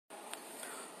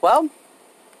Well,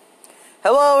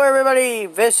 hello everybody,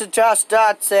 this is Josh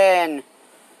Dotson.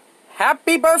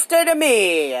 Happy birthday to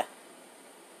me!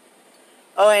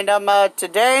 Oh, and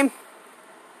today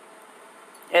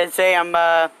is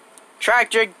a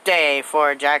tragic day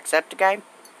for Jacksepticeye.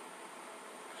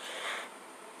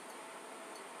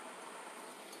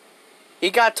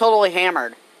 He got totally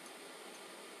hammered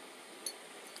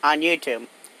on YouTube.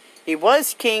 He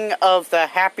was king of the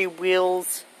Happy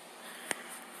Wheels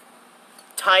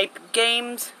type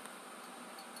games,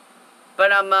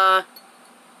 but another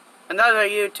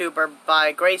YouTuber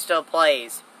by Greystone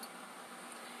Plays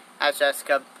has just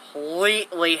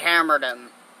completely hammered him.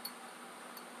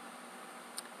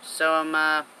 So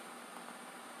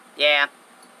yeah,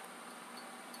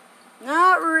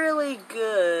 not really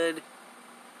good,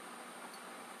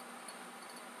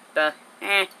 but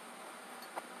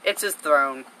it's his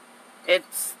throne.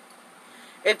 It's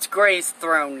Gray's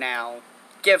throne now.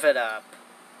 Give it up.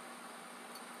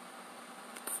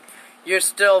 You're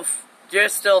still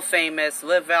famous.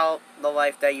 Live out the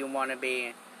life that you want to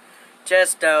be.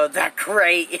 Just know that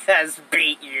Gray has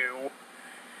beat you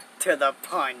to the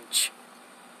punch.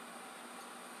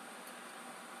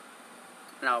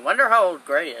 Now, I wonder how old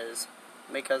Gray is,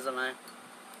 because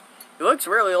he looks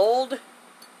really old.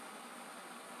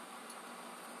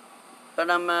 But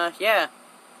yeah.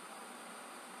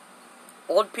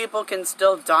 Old people can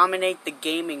still dominate the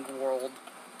gaming world.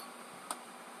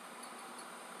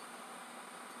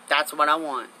 That's what I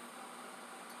want.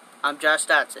 I'm Josh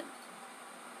Dotson.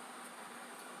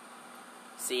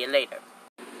 See you later.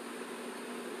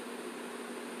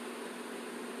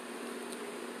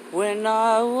 When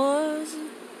I was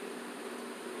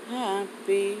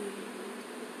happy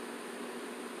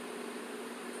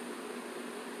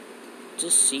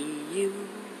to see you,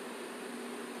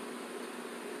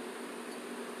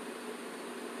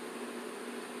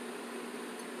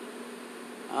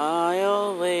 I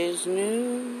always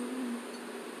knew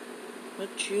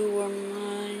that you were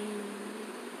mine.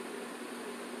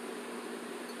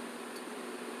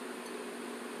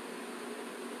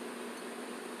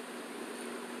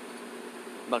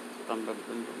 But I'm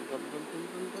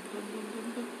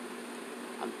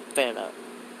fed up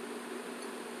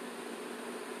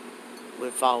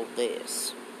with all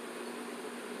this.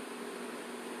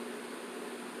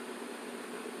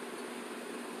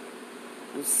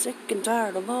 I'm sick and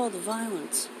tired of all the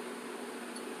violence.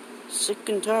 Sick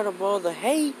and tired of all the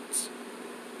hate.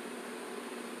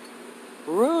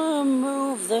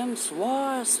 Remove them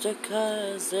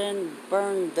swastikas and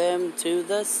burn them to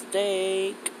the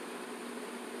stake.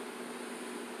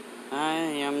 I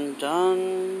am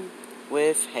done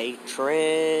with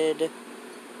hatred.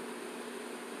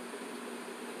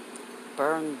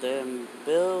 Burn them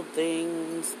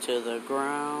buildings to the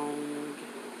ground.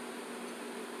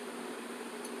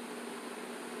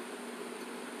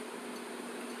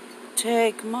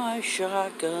 Take my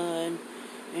shotgun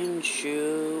and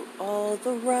shoot all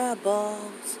the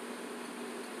rebels.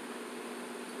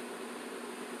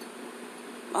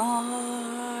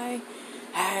 I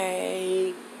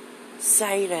hate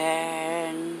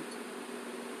Satan.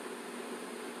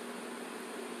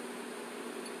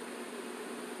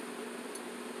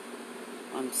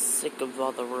 I'm sick of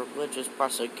all the religious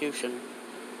persecution.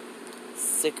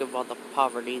 Sick of all the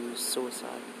poverty and the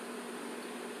suicide.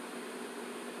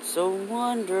 So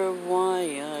wonder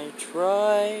why I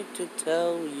try to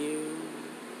tell you.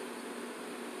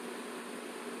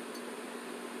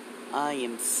 I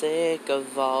am sick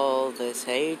of all this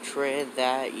hatred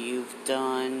that you've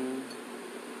done.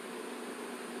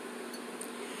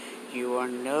 You are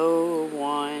no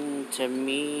one to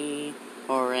me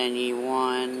or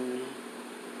anyone.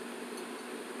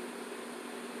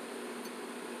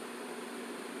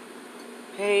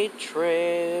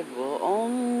 Hatred will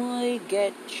only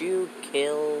get you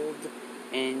killed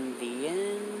in the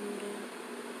end.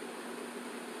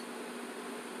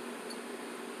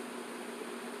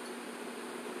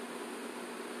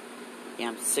 Yeah,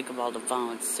 I'm sick of all the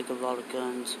violence, sick of all the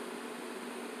guns.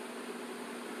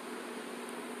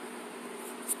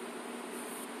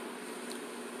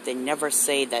 They never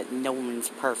say that no one's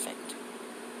perfect.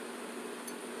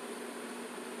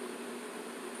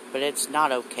 But it's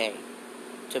not okay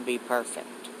to be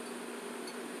perfect.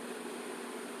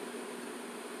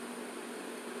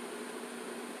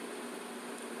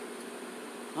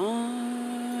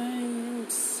 I'm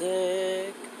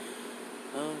sick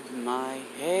of my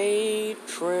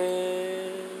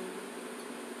hatred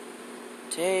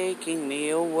taking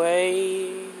me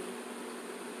away.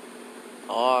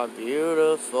 Our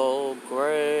beautiful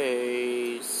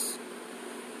grace.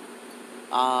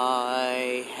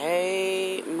 I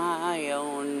hate my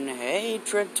own hatred.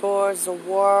 hatred towards the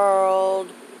world.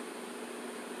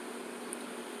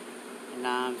 And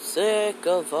I'm sick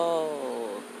of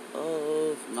all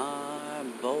of my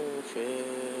bullshit.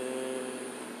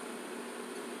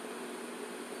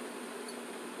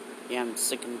 Yeah, I'm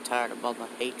sick and tired of all the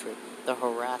hatred, the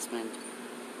harassment,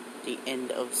 the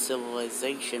end of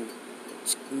civilization.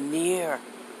 It's near.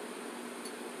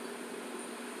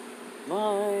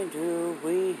 Why do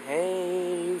we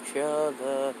hate each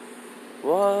other?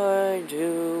 Why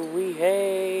do we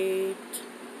hate?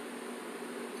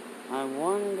 I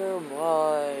wonder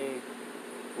why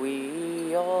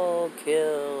we all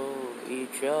kill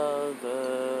each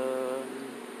other.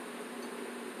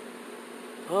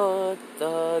 Put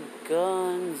the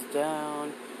guns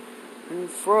down and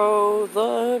throw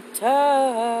the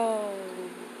towel.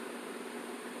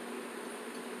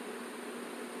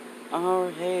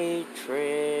 Our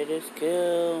hatred is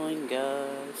killing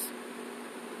us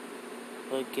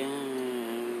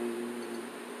again.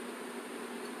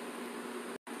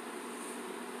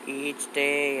 Each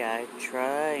day I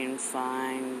try and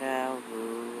find out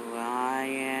who I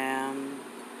am.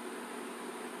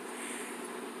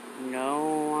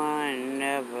 No one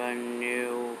ever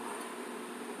knew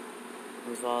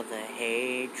with all the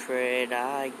hatred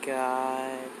I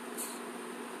got.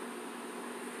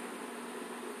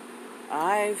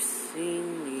 I've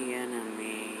seen the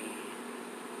enemy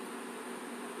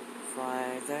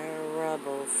fly their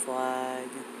rebel flag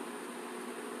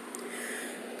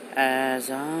as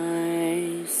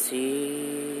I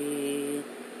see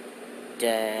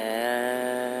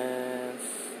death.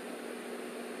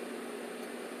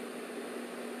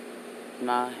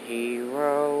 My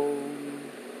hero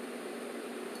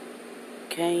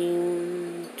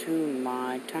came to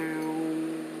my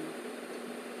town.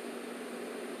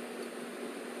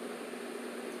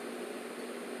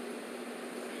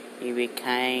 He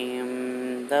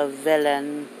became the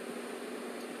villain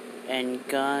and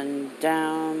gunned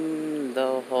down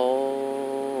the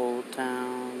whole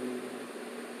town.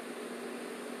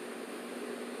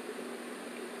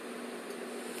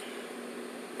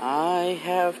 I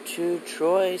have two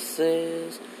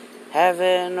choices,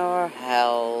 heaven or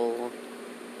hell.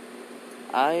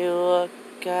 I look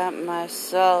at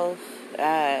myself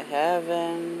at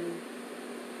heaven,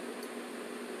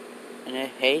 and it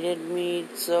hated me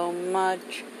so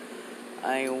much,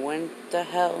 I went to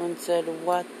hell and said,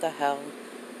 what the hell?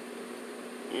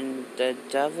 And the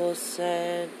devil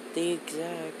said the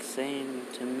exact same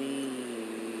to me.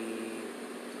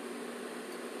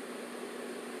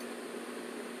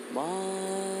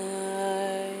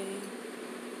 Why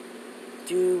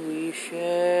do we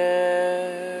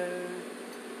share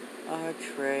our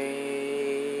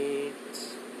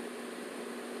traits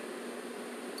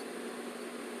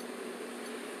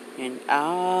and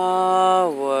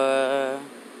our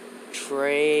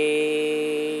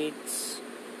traits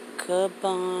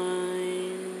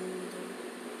combined?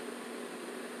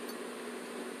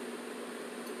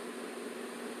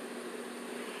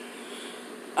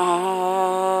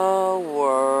 Our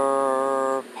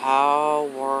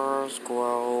powers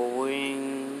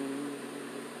growing,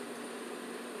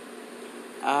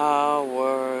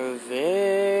 our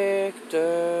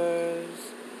victors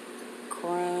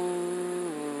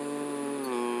crowned,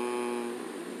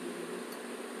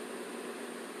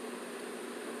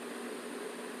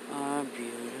 are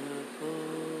beautiful,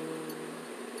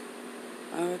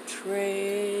 our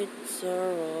traits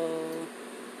are all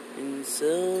in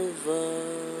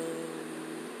silver.